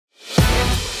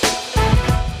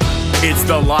It's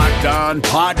the Locked On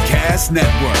Podcast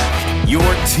Network, your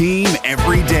team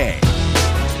every day.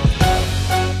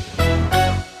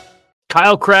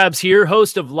 Kyle Krabs here,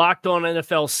 host of Locked On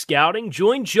NFL Scouting.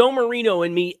 Join Joe Marino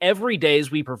and me every day as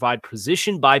we provide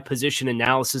position-by-position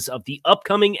analysis of the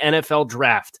upcoming NFL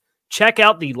Draft. Check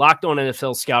out the Locked On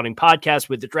NFL Scouting podcast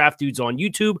with the Draft Dudes on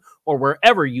YouTube or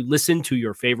wherever you listen to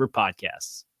your favorite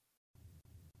podcasts.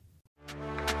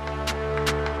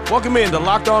 Welcome in to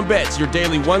Locked On Bets, your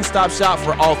daily one-stop shop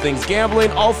for all things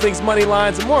gambling, all things money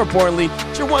lines, and more importantly,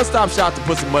 it's your one-stop shop to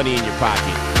put some money in your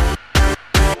pocket.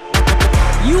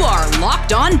 You are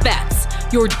Locked On Bets,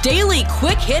 your daily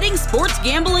quick-hitting sports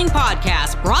gambling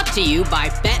podcast brought to you by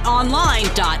betonline.ag.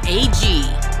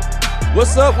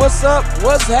 What's up?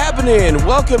 What's happening?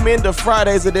 Welcome into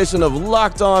Friday's edition of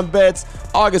Locked On Bets,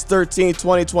 August 13th,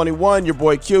 2021. Your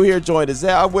boy Q here, joined as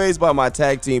always by my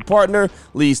tag team partner,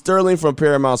 Lee Sterling from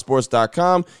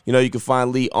ParamountSports.com. You know, you can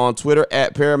find Lee on Twitter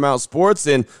at Paramount Sports.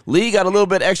 And Lee got a little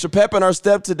bit extra pep in our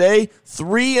step today.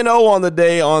 3-0 on the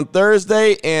day on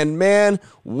Thursday. And man,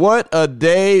 what a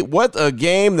day. What a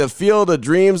game. The Field of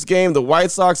Dreams game. The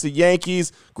White Sox, the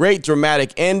Yankees. Great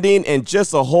dramatic ending and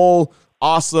just a whole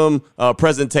awesome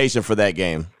presentation for that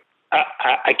game.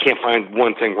 I can't find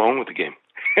one thing wrong with the game.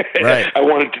 Right. I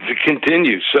wanted to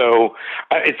continue. So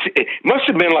it must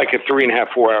have been like a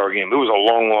 3.5, 4 hour game. It was a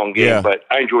long game, but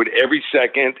I enjoyed every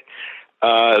second.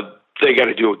 They got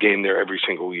to do a game there every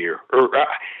single year, or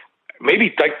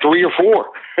maybe like 3 or 4.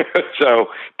 So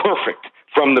perfect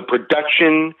from the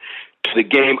production to the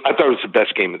game. I thought it was the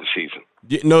best game of the season.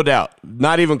 No doubt.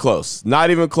 Not even close. Yeah.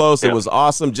 It was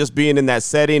awesome just being in that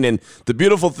setting. And the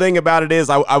beautiful thing about it is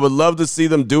I would love to see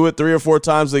them do it 3 or 4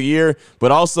 times a year,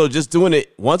 but also just doing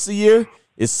it once a year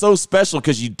is so special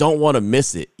because you don't want to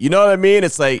miss it. You know what I mean?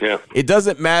 It's like It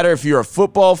doesn't matter if you're a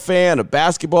football fan, a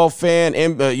basketball fan,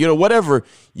 and whatever.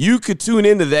 You could tune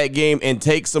into that game and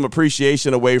take some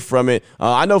appreciation away from it.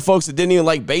 I know folks that didn't even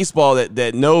like baseball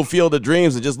that know Field of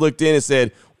Dreams and just looked in and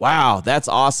said, wow, that's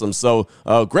awesome. So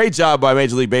great job by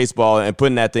Major League Baseball and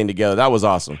putting that thing together. That was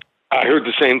awesome. I heard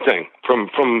the same thing from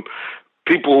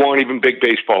people who aren't even big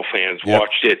baseball fans,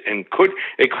 watched it and couldn't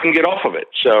get off of it.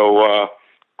 So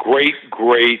great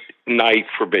night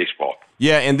for baseball.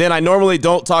 Yeah, and then I normally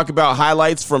don't talk about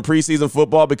highlights from preseason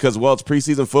football because, well, it's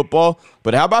preseason football.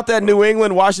 But how about that New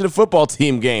England-Washington football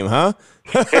team game, huh?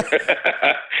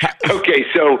 Okay,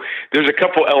 so there's a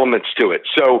couple elements to it.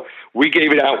 So we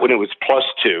gave it out when it was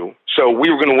 +2, so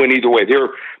we were going to win either way. There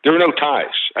are no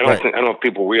ties. I don't know if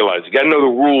people realize. You got to know the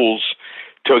rules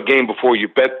to a game before you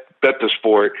bet the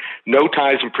sport. No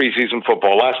ties in preseason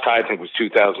football. Last tie I think was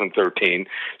 2013.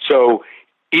 So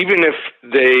even if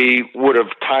they would have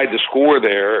tied the score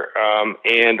there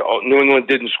and New England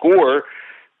didn't score,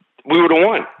 we would have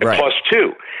won at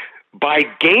 +2. By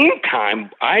game time,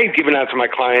 I had given out to my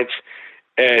clients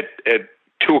at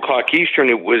 2 o'clock Eastern,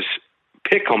 it was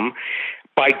pick'em.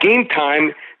 By game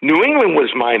time, New England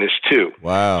was -2.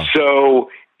 Wow. So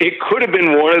it could have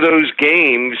been one of those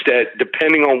games that,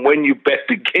 depending on when you bet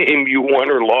the game, you won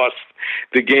or lost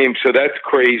the game. So that's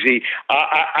crazy.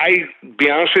 I be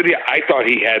honest with you, I thought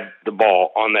he had the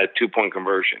ball on that 2-point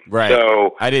conversion. Right.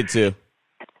 So I did too.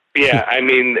 Yeah, I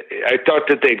mean, I thought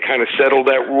that they'd kind of settled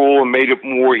that rule and made it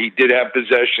more. He did have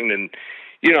possession, and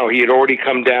he had already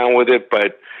come down with it.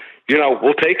 But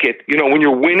we'll take it. When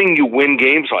you're winning, you win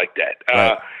games like that.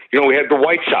 Right. We had the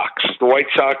White Sox. The White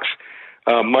Sox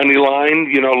money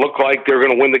line, look like they're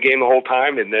going to win the game the whole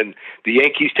time, and then the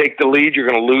Yankees take the lead. You're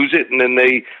going to lose it, and then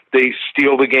they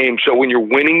steal the game. So when you're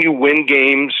winning, you win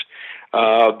games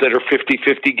that are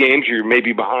 50-50 games. You're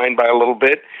maybe behind by a little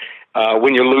bit.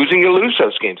 When you're losing, you lose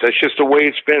those games. That's just the way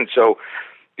it's been. So,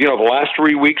 the last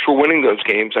 3 weeks we're winning those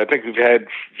games. I think we've had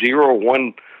 0 or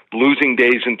 1 losing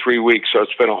days in 3 weeks. So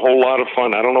it's been a whole lot of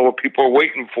fun. I don't know what people are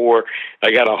waiting for.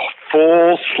 I got a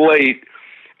full slate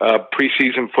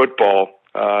preseason football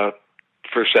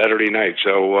for Saturday night.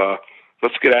 So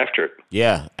let's get after it.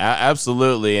 Yeah,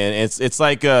 absolutely. And it's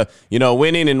like,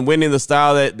 winning the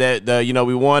style that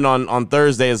we won on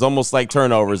Thursday is almost like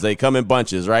turnovers. They come in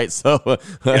bunches, right? So,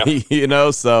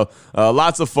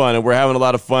 lots of fun, and we're having a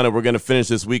lot of fun, and we're going to finish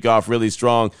this week off really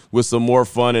strong with some more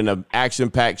fun and an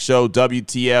action-packed show.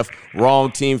 WTF,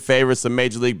 wrong team favorites, some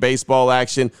Major League Baseball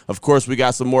action. Of course, we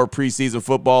got some more preseason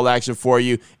football action for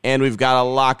you, and we've got a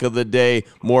lock of the day,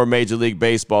 more Major League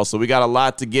Baseball. So we got a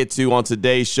lot to get to on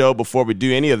today's show. Before we we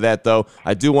do any of that, though,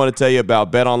 I do want to tell you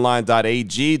about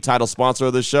betonline.ag, title sponsor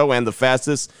of the show and the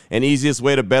fastest and easiest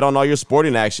way to bet on all your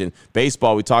sporting action.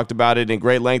 Baseball, we talked about it in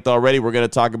great length already. We're going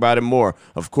to talk about it more.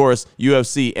 Of course,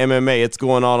 UFC, MMA, it's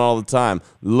going on all the time.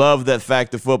 Love that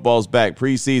fact that football's back.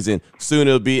 Preseason, soon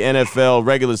it'll be NFL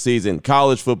regular season.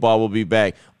 College football will be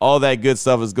back. All that good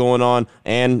stuff is going on.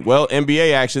 And, well,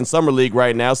 NBA action, Summer League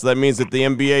right now, so that means that the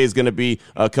NBA is going to be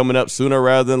coming up sooner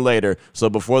rather than later. So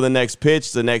before the next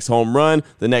pitch, the next home run,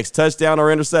 the next touchdown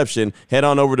or interception, head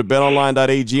on over to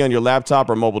betonline.ag on your laptop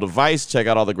or mobile device. Check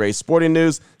out all the great sporting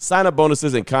news, sign-up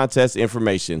bonuses, and contest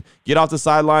information. Get off the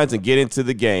sidelines and get into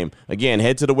the game. Again,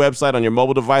 head to the website on your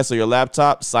mobile device or your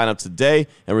laptop, sign up today,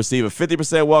 and receive a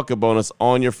 50% welcome bonus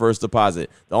on your first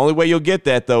deposit. The only way you'll get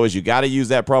that, though, is you got to use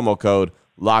that promo code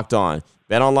Locked On.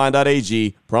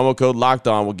 BetOnline.ag, promo code Locked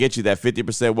On will get you that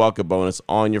 50% welcome bonus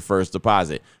on your first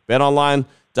deposit.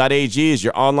 BetOnline.ag is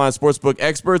your online sportsbook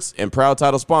experts and proud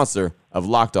title sponsor of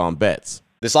Locked On Bets.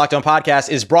 This Locked On podcast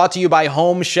is brought to you by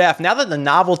Home Chef. Now that the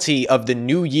novelty of the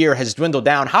new year has dwindled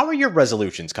down, how are your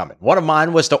resolutions coming? One of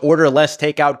mine was to order less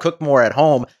takeout, cook more at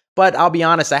home, but I'll be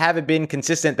honest, I haven't been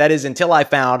consistent. That is until I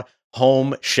found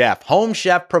Home Chef. Home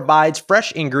Chef provides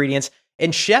fresh ingredients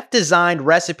and chef-designed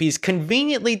recipes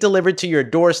conveniently delivered to your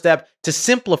doorstep to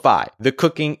simplify the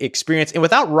cooking experience and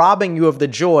without robbing you of the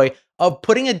joy of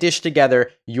putting a dish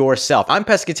together yourself. I'm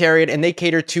pescatarian, and they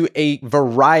cater to a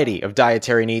variety of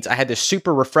dietary needs. I had this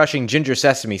super refreshing ginger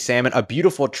sesame salmon, a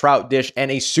beautiful trout dish,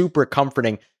 and a super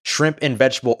comforting shrimp and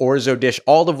vegetable orzo dish,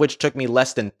 all of which took me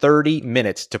less than 30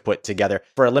 minutes to put together.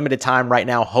 For a limited time right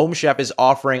now, Home Chef is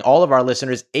offering all of our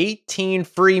listeners 18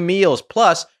 free meals,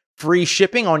 plus free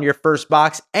shipping on your first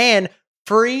box, and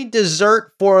free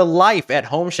dessert for life at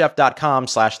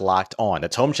homechef.com/lockedon.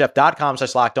 That's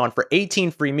homechef.com/lockedon for 18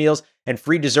 free meals and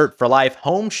free dessert for life.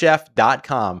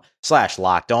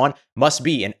 Homechef.com/lockedon. Must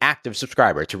be an active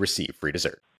subscriber to receive free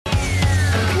dessert.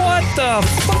 What the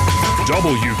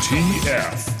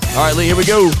WTF? All right, Lee, here we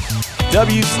go.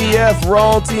 WTF,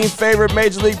 wrong team favorite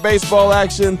Major League Baseball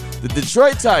action. The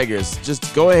Detroit Tigers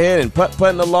just go ahead and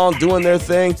putting along, doing their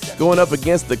thing, going up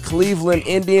against the Cleveland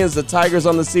Indians. The Tigers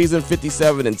on the season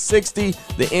 57-60,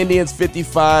 the Indians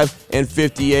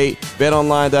 55-58.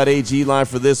 BetOnline.ag line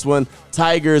for this one.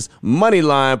 Tigers money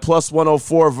line plus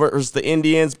 104 versus the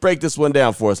Indians. Break this one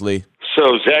down for us, Lee.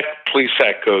 So Zach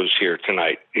Plesac goes here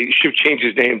tonight. He should change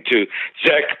his name to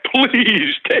Zach,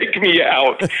 please take me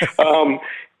out.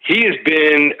 He has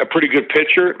been a pretty good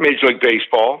pitcher, Major League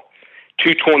Baseball.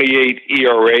 2.28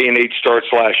 ERA in 8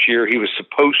 starts last year. He was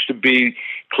supposed to be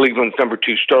Cleveland's number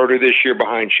 2 starter this year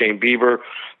behind Shane Bieber.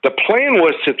 The plan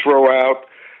was to throw out,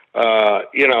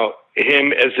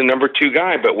 him as the number 2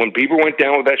 guy. But when Bieber went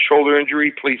down with that shoulder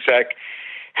injury, Plesac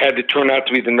had to turn out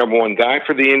to be the number 1 guy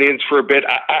for the Indians for a bit.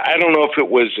 I don't know if it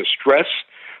was the stress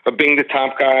of being the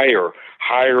top guy or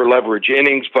higher leverage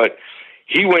innings, but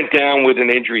he went down with an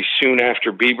injury soon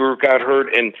after Bieber got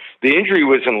hurt, and the injury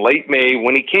was in late May.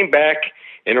 When he came back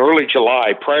in early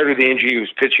July, prior to the injury, he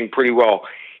was pitching pretty well.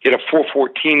 He had a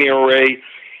 4.14 ERA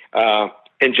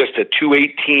and just a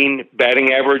 2.18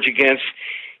 batting average against.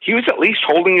 He was at least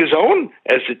holding his own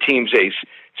as the team's ace.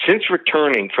 Since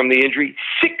returning from the injury,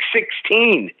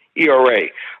 6.16 ERA.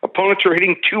 Opponents are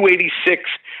hitting 2.86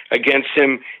 against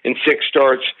him in 6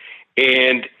 starts,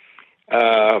 and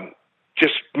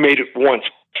just made it once,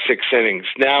 6 innings.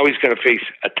 Now he's going to face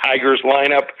a Tigers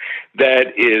lineup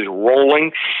that is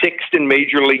rolling, 6th in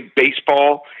Major League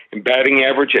Baseball in batting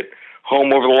average at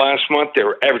home over the last month.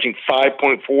 They're averaging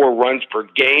 5.4 runs per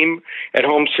game at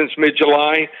home since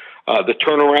mid-July. The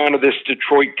turnaround of this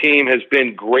Detroit team has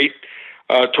been great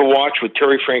to watch with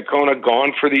Terry Francona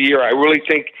gone for the year. I really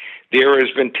think the air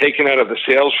has been taken out of the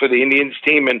sails for the Indians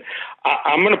team, and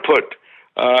I'm going to put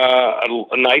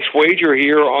a nice wager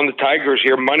here on the Tigers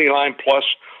here, money line plus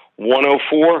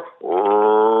 104.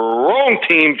 Wrong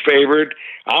team favored.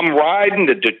 I'm riding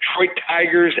the Detroit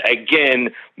Tigers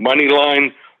again, money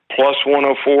line plus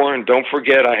 104. And don't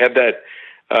forget, I had that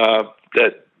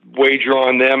wager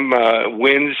on them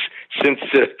wins since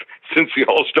the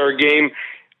All-Star game.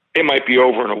 It might be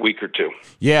over in a week or 2.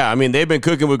 Yeah, I mean, they've been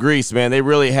cooking with grease, man. They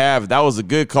really have. That was a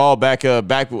good call back at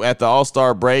the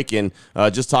All-Star break, and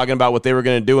just talking about what they were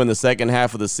going to do in the second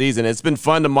half of the season. It's been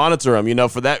fun to monitor them.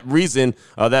 For that reason,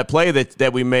 that play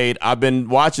that we made, I've been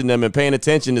watching them and paying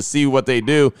attention to see what they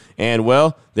do. And,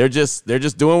 well, they're just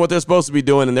doing what they're supposed to be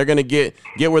doing, and they're going to get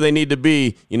where they need to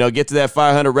be, get to that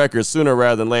 500 record sooner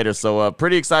rather than later. So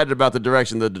pretty excited about the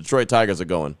direction the Detroit Tigers are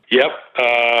going. Yep.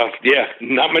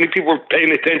 Not many people are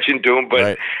paying attention to them, but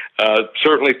right.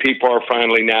 Certainly people are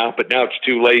finally now. But now it's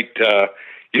too late.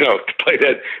 to play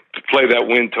that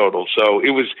win total. So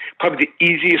it was probably the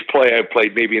easiest play I've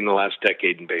played maybe in the last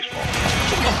decade in baseball.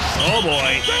 Oh,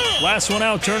 boy. Last one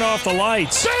out, turn off the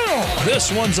lights.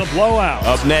 This one's a blowout.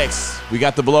 Up next, we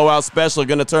got the blowout special.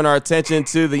 Going to turn our attention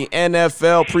to the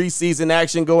NFL preseason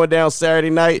action going down Saturday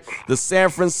night. The San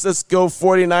Francisco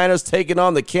 49ers taking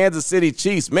on the Kansas City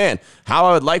Chiefs. Man, how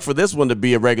I would like for this one to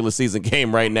be a regular season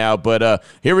game right now. But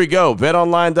here we go.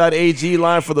 BetOnline.ag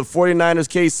line for the 49ers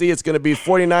KC. It's going to be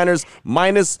 49ers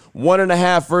minus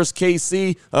 1.5 versus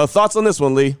KC. Thoughts on this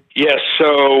one, Lee? Yes,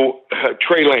 so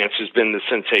Trey Lance has been the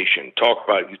sensation.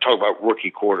 You talk about rookie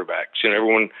quarterbacks.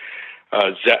 Everyone,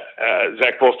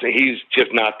 Zach Wilson, he's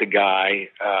just not the guy.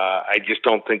 I just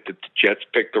don't think that the Jets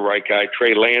picked the right guy.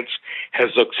 Trey Lance has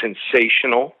looked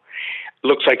sensational.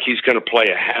 Looks like he's going to play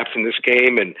a half in this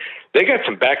game, and they got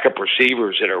some backup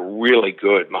receivers that are really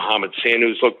good. Mohamed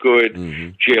Sanu's look good.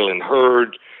 Jalen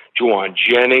Hurd, Juwan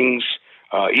Jennings,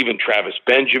 even Travis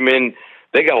Benjamin.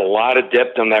 They got a lot of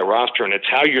depth on that roster, and it's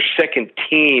how your second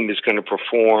team is going to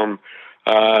perform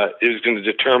is going to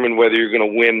determine whether you're going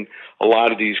to win a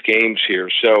lot of these games here.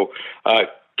 So,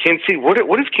 Kansas City, what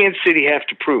does Kansas City have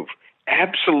to prove?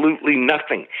 Absolutely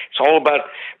nothing. It's all about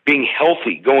being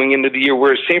healthy going into the year,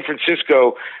 whereas San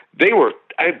Francisco, they were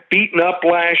beaten up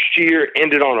last year,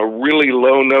 ended on a really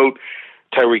low note.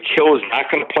 Tyreek Hill is not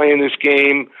going to play in this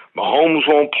game. Mahomes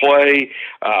won't play.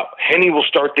 Henne will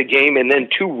start the game, and then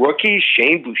two rookies,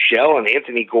 Shane Buechele and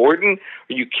Anthony Gordon.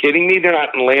 Are you kidding me? They're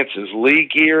not in Lance's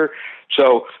league here.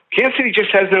 So Kansas City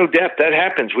just has no depth. That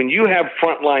happens when you have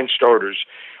frontline starters.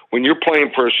 When you're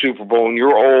playing for a Super Bowl and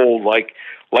you're old, like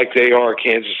they are,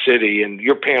 Kansas City, and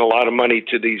you're paying a lot of money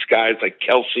to these guys like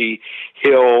Kelsey,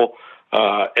 Hill,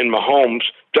 and Mahomes,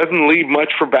 doesn't leave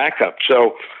much for backup.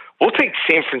 So we'll take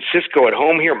San Francisco at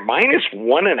home here, minus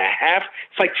 1.5.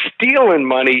 It's like stealing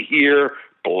money here.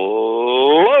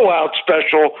 Blowout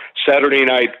special Saturday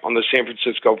night on the San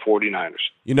Francisco 49ers.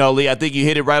 Lee, I think you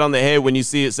hit it right on the head when you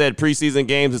said preseason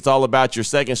games. It's all about your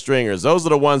second stringers. Those are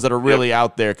the ones that are really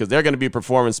out there because they're going to be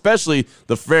performing, especially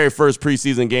the very first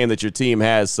preseason game that your team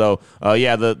has. So,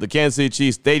 the Kansas City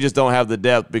Chiefs, they just don't have the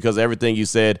depth because of everything you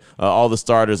said, all the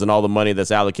starters and all the money that's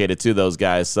allocated to those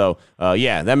guys. So,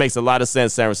 that makes a lot of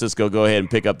sense. San Francisco, go ahead and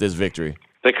pick up this victory.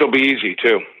 I think it'll be easy,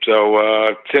 too. So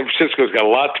San Francisco's got a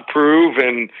lot to prove,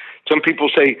 and some people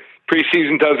say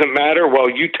preseason doesn't matter. Well,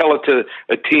 you tell it to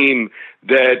a team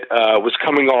that was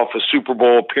coming off a Super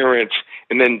Bowl appearance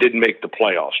and then didn't make the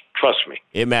playoffs. Trust me.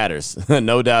 It matters.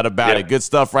 No doubt about it. Good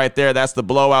stuff right there. That's the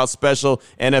blowout special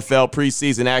NFL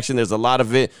preseason action. There's a lot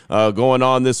of it going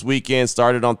on this weekend.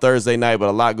 Started on Thursday night, but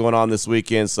a lot going on this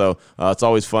weekend. So it's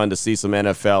always fun to see some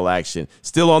NFL action.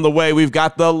 Still on the way, we've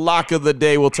got the lock of the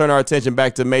day. We'll turn our attention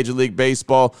back to Major League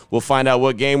Baseball. We'll find out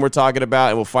what game we're talking about,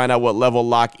 and we'll find out what level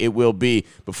lock it will be.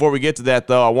 Before we get to that,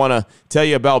 though, I want to tell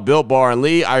you about Built Bar. And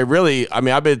Lee,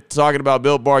 I've been talking about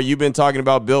Built Bar. You've been talking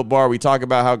about Built Bar. We talk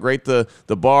about how great the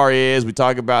bar is. We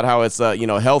talk about how it's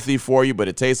healthy for you, but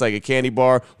it tastes like a candy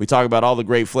bar. We talk about all the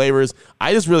great flavors.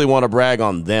 I just really want to brag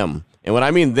on them. And when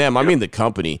I mean them, I mean the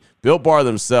company. Built Bar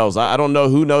themselves. I don't know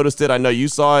who noticed it. I know you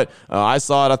saw it. I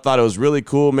saw it. I thought it was really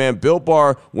cool, man. Built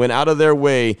Bar went out of their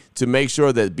way to make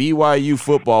sure that BYU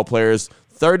football players,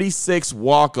 36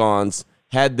 walk-ons,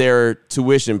 had their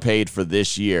tuition paid for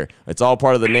this year. It's all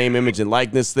part of the name, image, and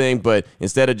likeness thing, but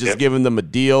instead of just giving them a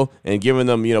deal and giving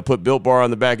them, put Built Bar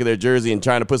on the back of their jersey and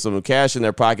trying to put some cash in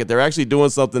their pocket, they're actually doing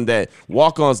something that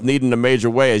walk-ons need in a major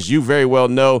way. As you very well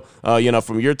know,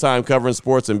 from your time covering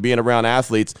sports and being around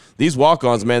athletes, these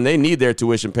walk-ons, man, they need their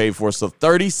tuition paid for. So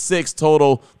 36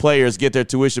 total players get their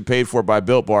tuition paid for by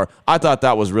Built Bar. I thought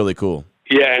that was really cool.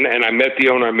 Yeah, and I met the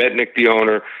owner. I met Nick, the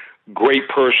owner. Great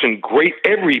person,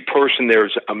 every person there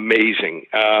is amazing,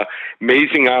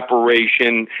 amazing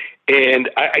operation. And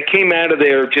I came out of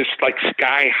there just like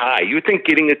sky high. You would think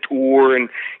getting a tour and,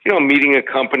 meeting a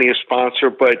company, a sponsor,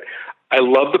 but I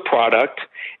love the product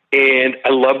and I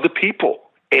love the people.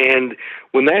 And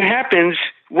when that happens,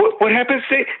 what happens?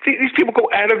 These people go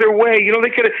out of their way. They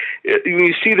could have. When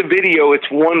you see the video, it's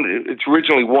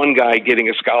originally one guy getting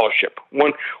a scholarship,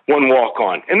 one walk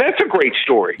on, and that's a great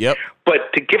story. Yep.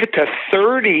 But to give it to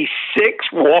 36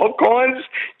 walk ons,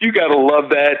 you got to love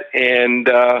that. And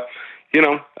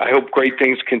I hope great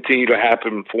things continue to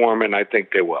happen for them, and I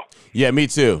think they will. Yeah, me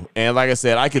too. And like I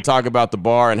said, I could talk about the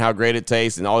bar and how great it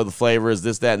tastes and all the flavors,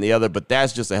 this, that, and the other, but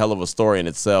that's just a hell of a story in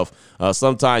itself.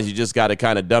 Sometimes you just got to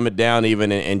kind of dumb it down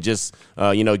even and just,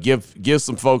 give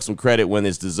some folks some credit when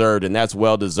it's deserved, and that's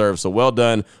well-deserved. So well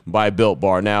done by Built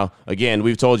Bar. Now, again,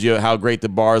 we've told you how great the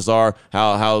bars are,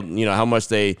 how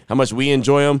much we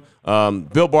enjoy them.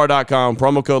 BuiltBar.com,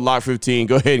 promo code LOCK15.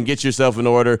 Go ahead and get yourself an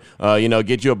order.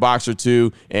 Get you a box or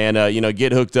two and,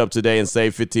 get hooked up today and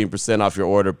save 15% off your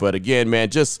order. But again, man,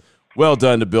 just well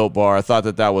done to Built Bar. I thought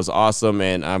that was awesome.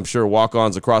 And I'm sure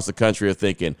walk-ons across the country are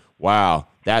thinking, wow,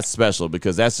 that's special,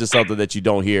 because that's just something that you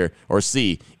don't hear or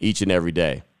see each and every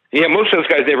day. Yeah, most of those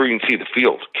guys never even see the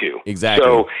field, Q. Exactly.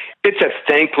 So it's a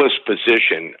thankless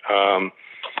position.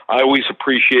 I always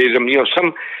appreciated them.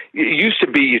 It used to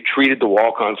be you treated the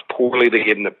walk-ons poorly. They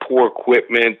gave them the poor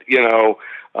equipment.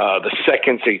 The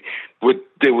seconds they would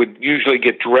usually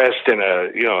get dressed in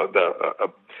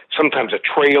sometimes a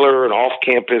trailer, an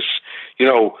off-campus,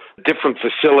 different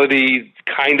facility,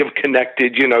 kind of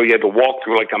connected. You had to walk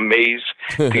through like a maze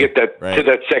to get that right. to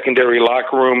that secondary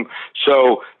locker room.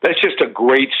 So that's just a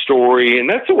great story, and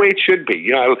that's the way it should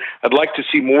be. I'd like to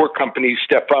see more companies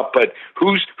step up, but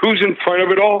who's in front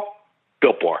of it all?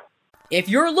 Built Bar. If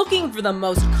you're looking for the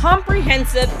most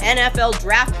comprehensive NFL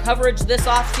draft coverage this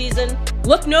offseason,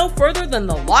 look no further than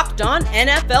the Locked On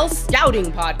NFL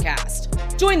Scouting Podcast.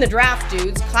 Join the draft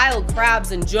dudes, Kyle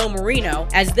Krabs and Joe Marino,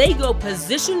 as they go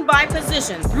position by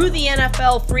position through the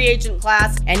NFL free agent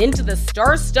class and into the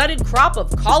star-studded crop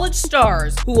of college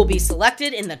stars who will be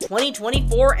selected in the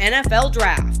 2024 NFL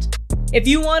Draft. If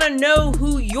you want to know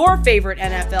who your favorite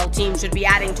NFL team should be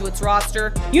adding to its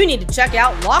roster, you need to check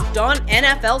out Locked On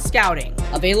NFL Scouting,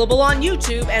 available on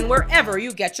YouTube and wherever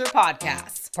you get your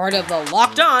podcasts. Part of the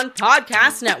Locked On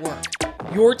Podcast Network,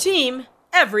 your team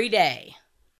every day.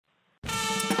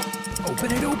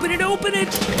 Open it.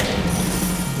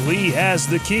 Lee has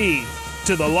the key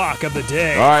to the lock of the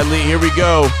day. All right, Lee, here we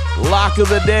go. Lock of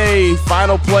the day.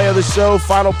 Final play of the show.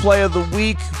 Final play of the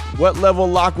week. What level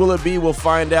lock will it be? We'll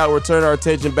find out. We'll turn our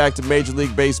attention back to Major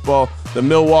League Baseball, the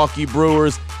Milwaukee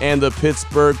Brewers and the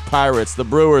Pittsburgh Pirates. The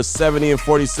Brewers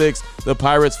 70-46, the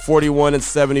Pirates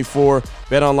 41-74.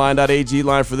 BetOnline.ag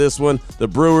line for this one. The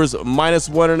Brewers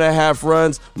 -1.5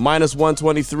 runs,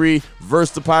 -123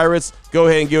 versus the Pirates. Go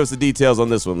ahead and give us the details on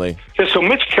this one, Lee. Yeah, so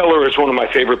Mitch Keller is one of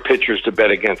my favorite pitchers to bet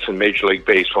against in Major League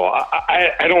Baseball.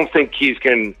 I don't think he's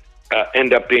going to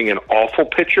end up being an awful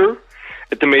pitcher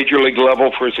at the major league level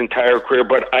for his entire career,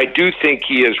 but I do think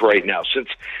he is right now. Since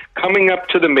coming up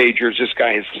to the majors, this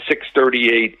guy has a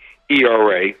 6.38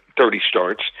 ERA, 30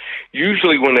 starts.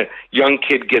 Usually when a young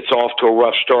kid gets off to a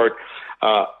rough start,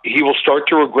 he will start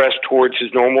to regress towards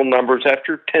his normal numbers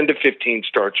after 10 to 15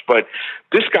 starts. But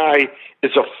this guy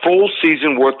is a full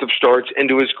season worth of starts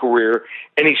into his career,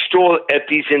 and he's still at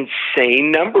these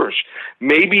insane numbers.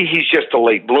 Maybe he's just a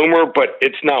late bloomer, but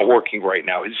it's not working right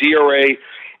now. His ERA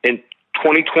in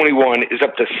 2021 is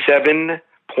up to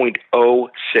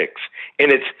 7.06,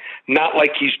 and it's not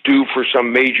like he's due for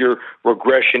some major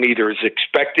regression either. His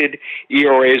expected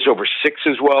ERA is over 6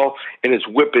 as well, and his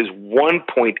WHIP is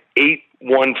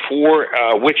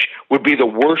 1.814, which would be the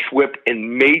worst WHIP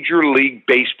in Major League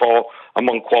Baseball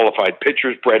among qualified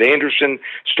pitchers. Brett Anderson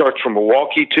starts from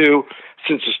Milwaukee too.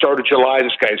 Since the start of July,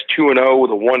 this guy is 2-0 with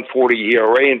a 1.40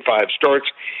 ERA in 5 starts.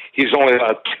 He's only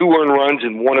allowed 2 earned runs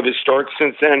in one of his starts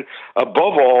since then.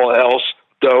 Above all else,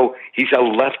 though, he's a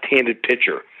left-handed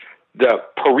pitcher. The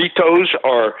Peritos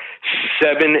are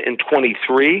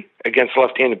 7-23 against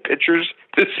left-handed pitchers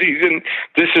this season.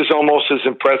 This is almost as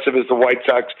impressive as the White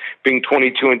Sox being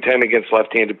 22-10 against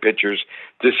left-handed pitchers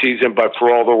this season, but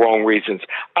for all the wrong reasons.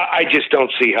 I just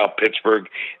don't see how Pittsburgh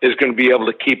is going to be able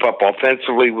to keep up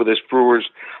offensively with this Brewers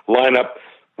lineup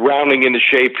rounding into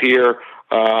shape here.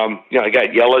 I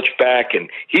got Yelich back, and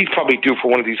he's probably due for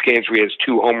one of these games where he has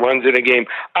 2 home runs in a game.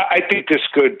 I think this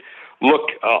could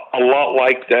look a lot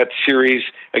like that series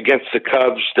against the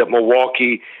Cubs that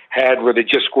Milwaukee had, where they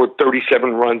just scored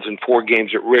 37 runs in 4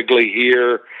 games at Wrigley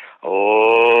here.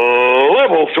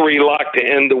 Level 3 lock to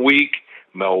end the week.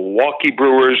 Milwaukee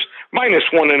Brewers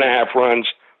 -1.5 runs,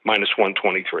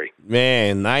 -123.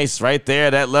 Man, nice right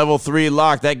there. That level 3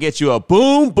 lock, that gets you a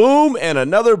boom, boom, and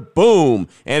another boom.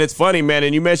 And it's funny, man,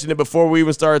 and you mentioned it before we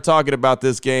even started talking about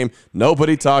this game.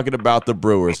 Nobody talking about the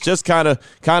Brewers. Just kind of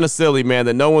silly, man,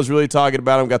 that no one's really talking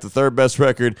about them. Got the 3rd best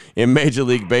record in Major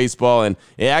League Baseball, and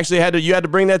it actually you had to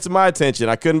bring that to my attention.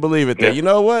 I couldn't believe it. There, you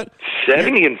know what?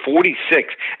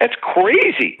 70-46. That's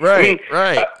crazy. Right,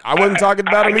 right. I wasn't talking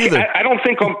about them either. I don't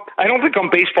think on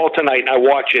Baseball Tonight, and I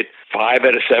watch it 5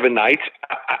 out of 7 nights.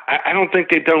 I don't think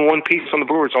they've done one piece on the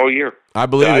Brewers all year. I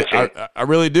believe it. I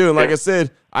really do. And like I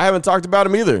said, I haven't talked about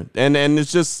him either. And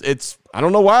it's I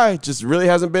don't know why. It just really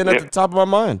hasn't been at the top of my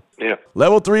mind. Yeah.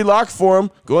 Level 3 lock for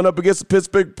him, going up against the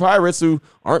Pittsburgh Pirates, who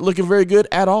aren't looking very good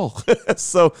at all.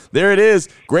 So there it is.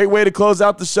 Great way to close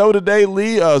out the show today,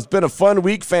 Lee. It's been a fun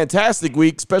week, fantastic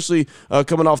week, especially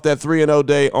coming off that 3-0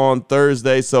 day on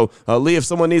Thursday. So, Lee, if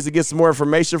someone needs to get some more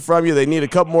information from you, they need a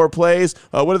couple more plays,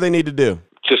 what do they need to do?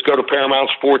 Just go to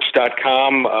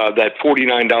ParamountSports.com. That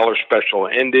 $49 special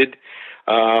ended.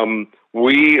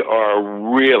 We are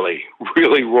really,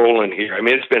 really rolling here. I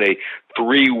mean, it's been a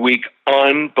 3-week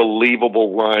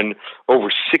unbelievable run,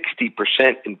 over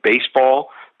 60% in baseball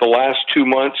the last 2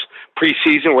 months.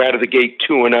 Preseason, we're out of the gate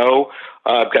 2-0.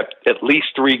 I've got at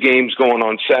least 3 games going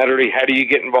on Saturday. How do you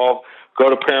get involved? Go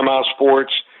to Paramount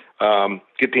Sports.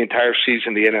 Get the entire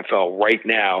season of the NFL right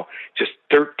now, just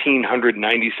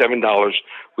 $1,397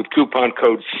 with coupon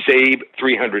code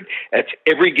SAVE300. That's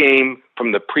every game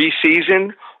from the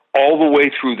preseason all the way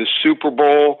through the Super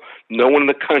Bowl. No one in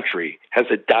the country has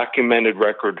a documented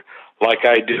record like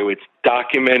I do. It's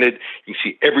documented. You can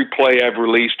see every play I've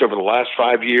released over the last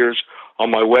 5 years on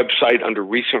my website under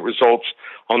recent results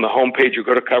on the homepage, or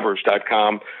go to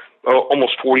covers.com.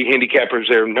 Almost 40 handicappers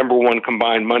there, number 1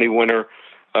 combined money winner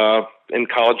in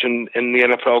college and in the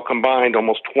NFL combined,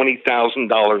 almost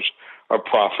 $20,000 of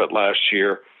profit last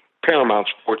year.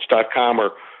 ParamountSports.com,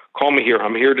 or call me here.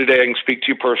 I'm here today. I can speak to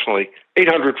you personally.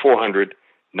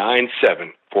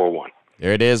 800-400-9741.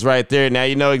 There it is right there. Now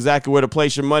you know exactly where to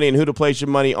place your money and who to place your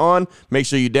money on. Make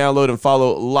sure you download and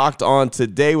follow Locked On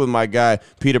Today with my guy,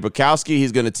 Peter Bukowski.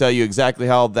 He's going to tell you exactly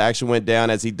how the action went down,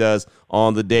 as he does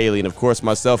on the daily. And, of course,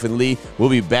 myself and Lee will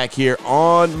be back here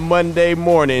on Monday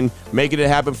morning, making it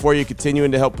happen for you,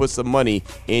 continuing to help put some money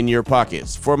in your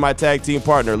pockets. For my tag team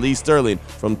partner, Lee Sterling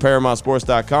from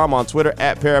ParamountSports.com, on Twitter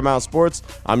at Paramount Sports.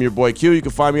 I'm your boy Q. You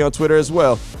can find me on Twitter as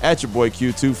well at your boy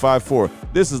Q254.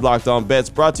 This is Locked On Bets,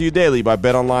 brought to you daily by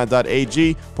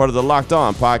BetOnline.ag, part of the Locked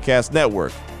On Podcast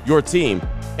Network. Your team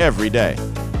every day.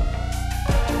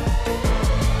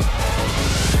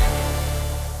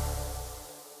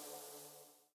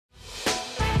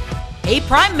 Hey,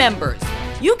 Prime members,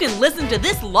 you can listen to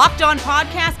this Locked On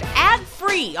podcast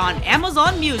ad-free on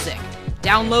Amazon Music.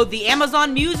 Download the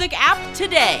Amazon Music app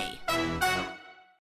today.